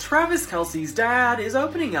Travis Kelce's dad is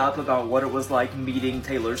opening up about what it was like meeting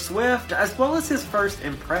Taylor Swift, as well as his first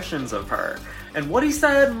impressions of her, and what he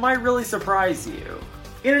said might really surprise you.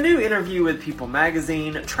 In a new interview with People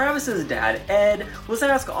magazine, Travis's dad, Ed, was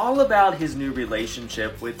asked all about his new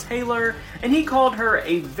relationship with Taylor, and he called her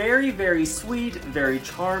a very, very sweet, very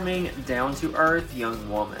charming, down-to-earth young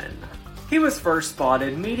woman. He was first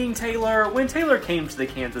spotted meeting Taylor when Taylor came to the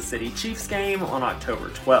Kansas City Chiefs game on October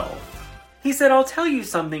 12th. He said, "I'll tell you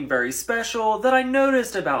something very special that I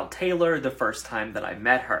noticed about Taylor the first time that I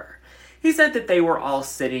met her." He said that they were all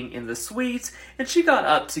sitting in the suite, and she got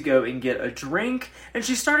up to go and get a drink, and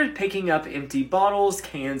she started picking up empty bottles,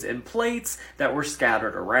 cans, and plates that were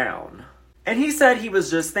scattered around. And he said he was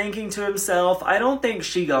just thinking to himself, I don't think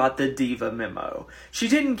she got the diva memo. She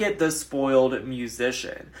didn't get the spoiled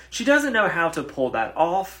musician. She doesn't know how to pull that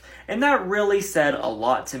off, and that really said a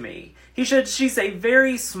lot to me. He said she's a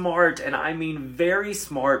very smart, and I mean very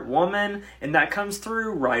smart woman, and that comes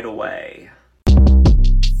through right away.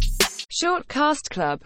 Short Cast Club